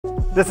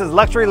This is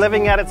luxury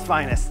living at its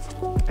finest.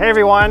 Hey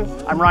everyone,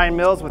 I'm Ryan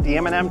Mills with the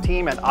M&M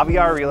team at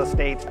Aviar Real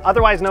Estate,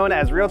 otherwise known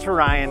as Realtor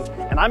Ryan,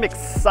 and I'm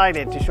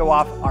excited to show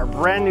off our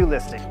brand new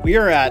listing. We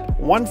are at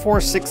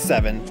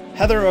 1467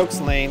 Heather Oaks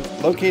Lane,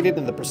 located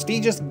in the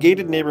prestigious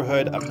gated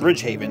neighborhood of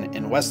Bridgehaven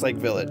in Westlake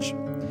Village.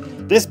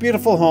 This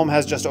beautiful home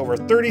has just over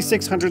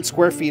 3,600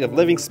 square feet of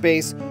living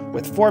space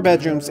with 4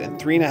 bedrooms and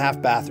 3.5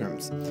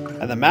 bathrooms.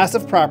 And the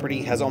massive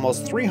property has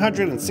almost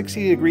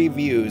 360-degree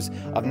views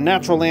of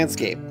natural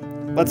landscape.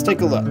 Let's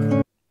take a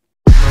look.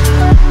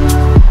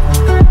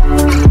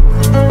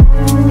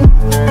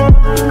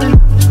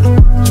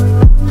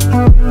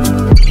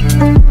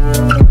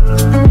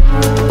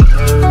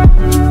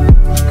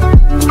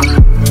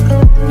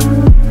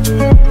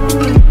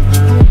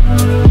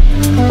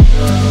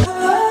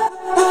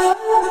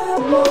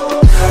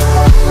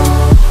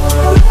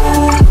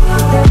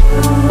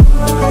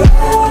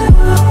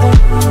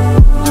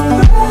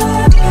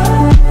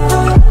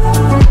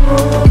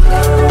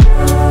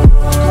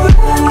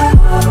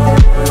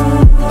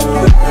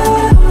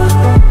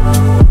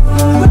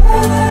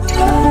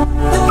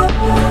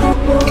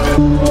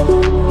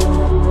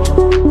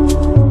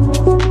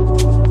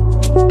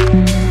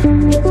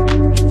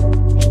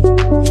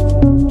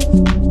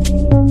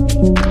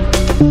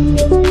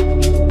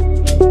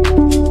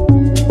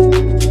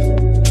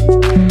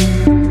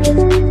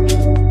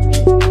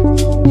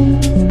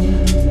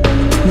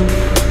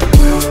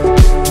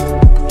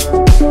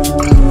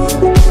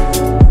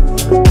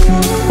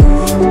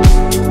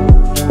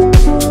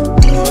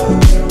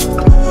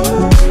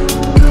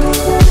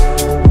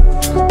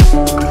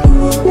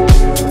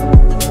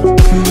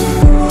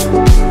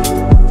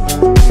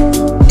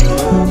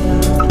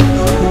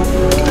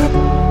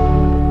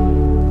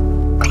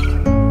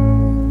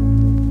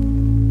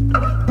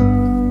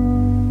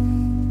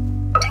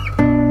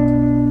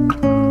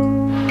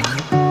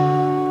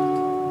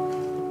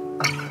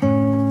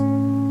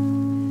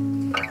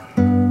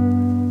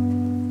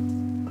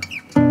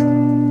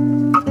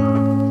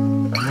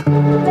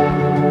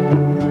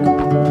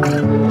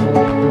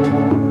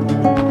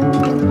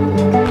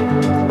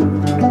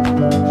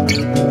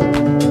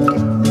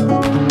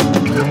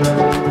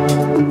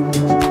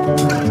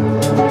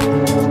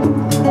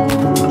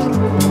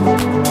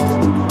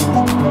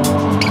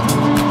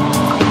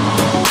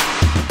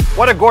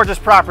 What a gorgeous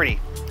property.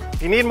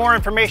 If you need more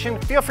information,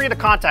 feel free to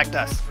contact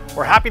us.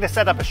 We're happy to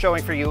set up a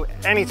showing for you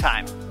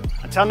anytime.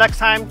 Until next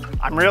time,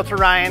 I'm Realtor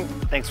Ryan.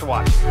 Thanks for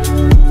watching.